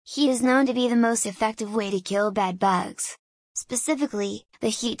Heat is known to be the most effective way to kill bed bugs. Specifically, the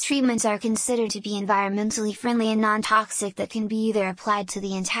heat treatments are considered to be environmentally friendly and non-toxic that can be either applied to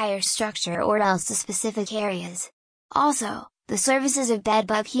the entire structure or else to specific areas. Also, the services of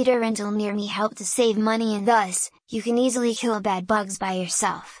Bedbug Heater Rental near me help to save money, and thus, you can easily kill bed bugs by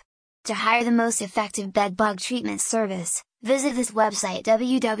yourself. To hire the most effective bed bug treatment service, visit this website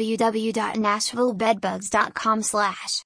www.nashvillebedbugs.com/